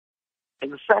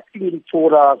exactly in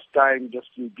 4 hours' time,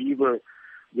 Justin Bieber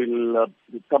will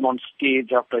come on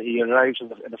stage after he arrives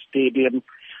at a stadium,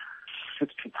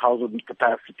 60,000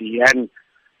 capacity, and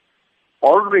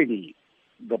already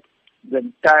the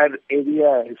entire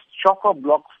area is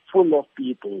chock-a-block full of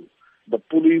people. The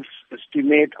police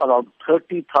estimate around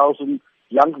 30,000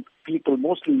 young people,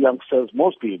 mostly youngsters,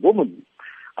 mostly women,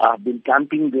 have been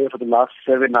camping there for the last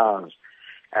 7 hours.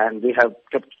 And they have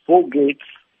kept 4 gates,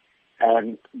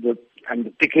 and the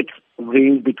tickets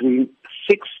range between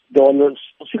 $60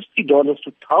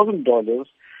 to $1,000.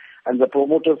 And the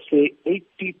promoters say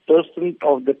 80%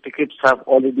 of the tickets have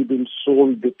already been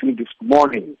sold between this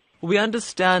morning. We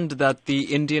understand that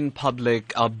the Indian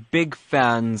public are big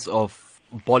fans of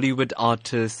Bollywood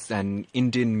artists and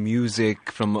Indian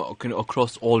music from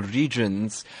across all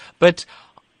regions. But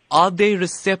are they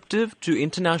receptive to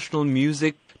international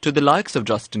music, to the likes of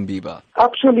Justin Bieber?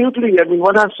 Absolutely. I mean,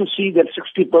 one has to see that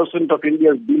 60% of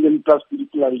India's billion-plus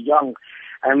people are young.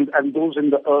 And those in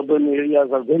the urban areas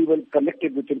are very well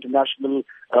connected with international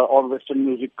or Western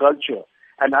music culture.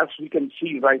 And as we can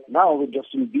see right now with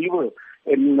Justin Bieber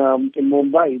in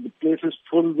Mumbai, the place is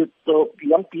full with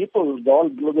young people, all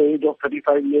below the age of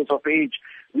 35 years of age.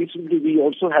 Recently, we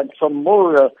also had some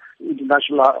more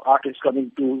international artists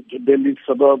coming to Delhi's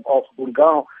suburb of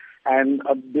Gurgaon, and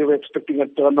they were expecting a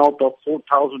turnout of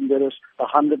 4,000, whereas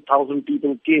 100,000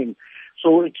 people came.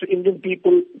 So it's Indian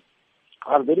people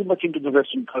are very much into the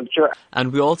Western culture.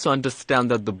 And we also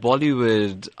understand that the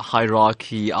Bollywood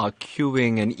hierarchy are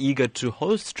queuing and eager to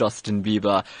host Justin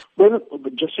Bieber. Well,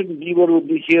 Justin Bieber will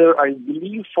be here, I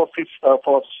believe, for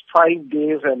 5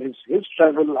 days, and his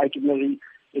travel itinerary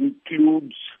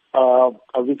includes a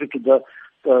visit to the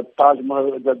Taj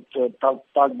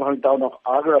Mahal town of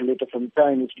Agra later from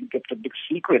time. It's been kept a big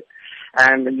secret.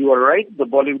 And you are right, the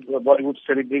Bollywood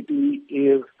celebrity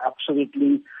is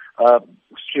absolutely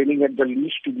straining at the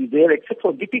leash to be there, except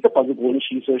for Deepika Padukone.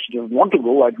 She says she doesn't want to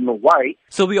go. I don't know why.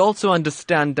 So we also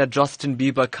understand that Justin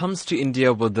Bieber comes to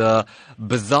India with a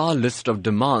bizarre list of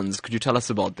demands. Could you tell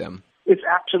us about them? It's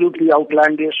absolutely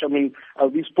outlandish. I mean,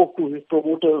 we spoke to his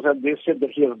promoters and they said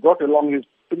that he has brought along his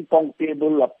ping-pong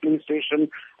table, a PlayStation,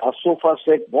 a sofa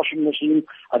set, washing machine,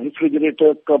 a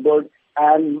refrigerator, cupboard,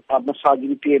 and a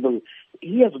massaging table.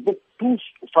 He has booked 2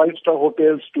 5-star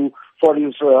hotels for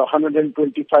his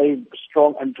 125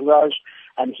 strong entourage,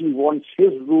 and he wants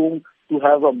his room to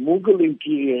have a Mughal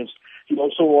interiors. He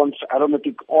also wants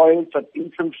aromatic oils and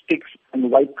incense sticks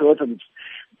and white curtains.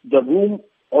 The room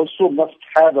also must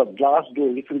have a glass door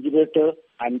refrigerator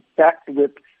and packed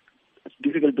with, it's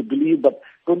difficult to believe, but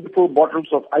 24 bottles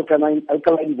of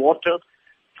alkaline water,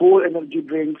 4 energy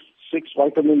drinks, 6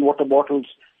 vitamin water bottles,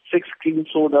 6 cream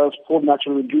sodas, 4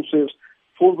 natural juices,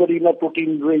 4 vanilla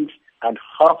protein drinks, and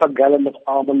half a gallon of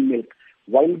almond milk,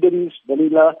 wild berries,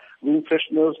 vanilla, room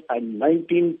fresheners, and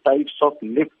 19 types of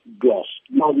lip gloss.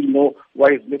 Now we know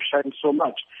why his lip shines so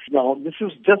much. Now, this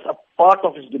is just a part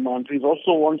of his demand. He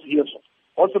has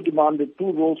also demanded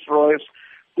 2 Rolls Royce,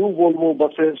 2 Volvo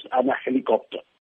buses, and a helicopter.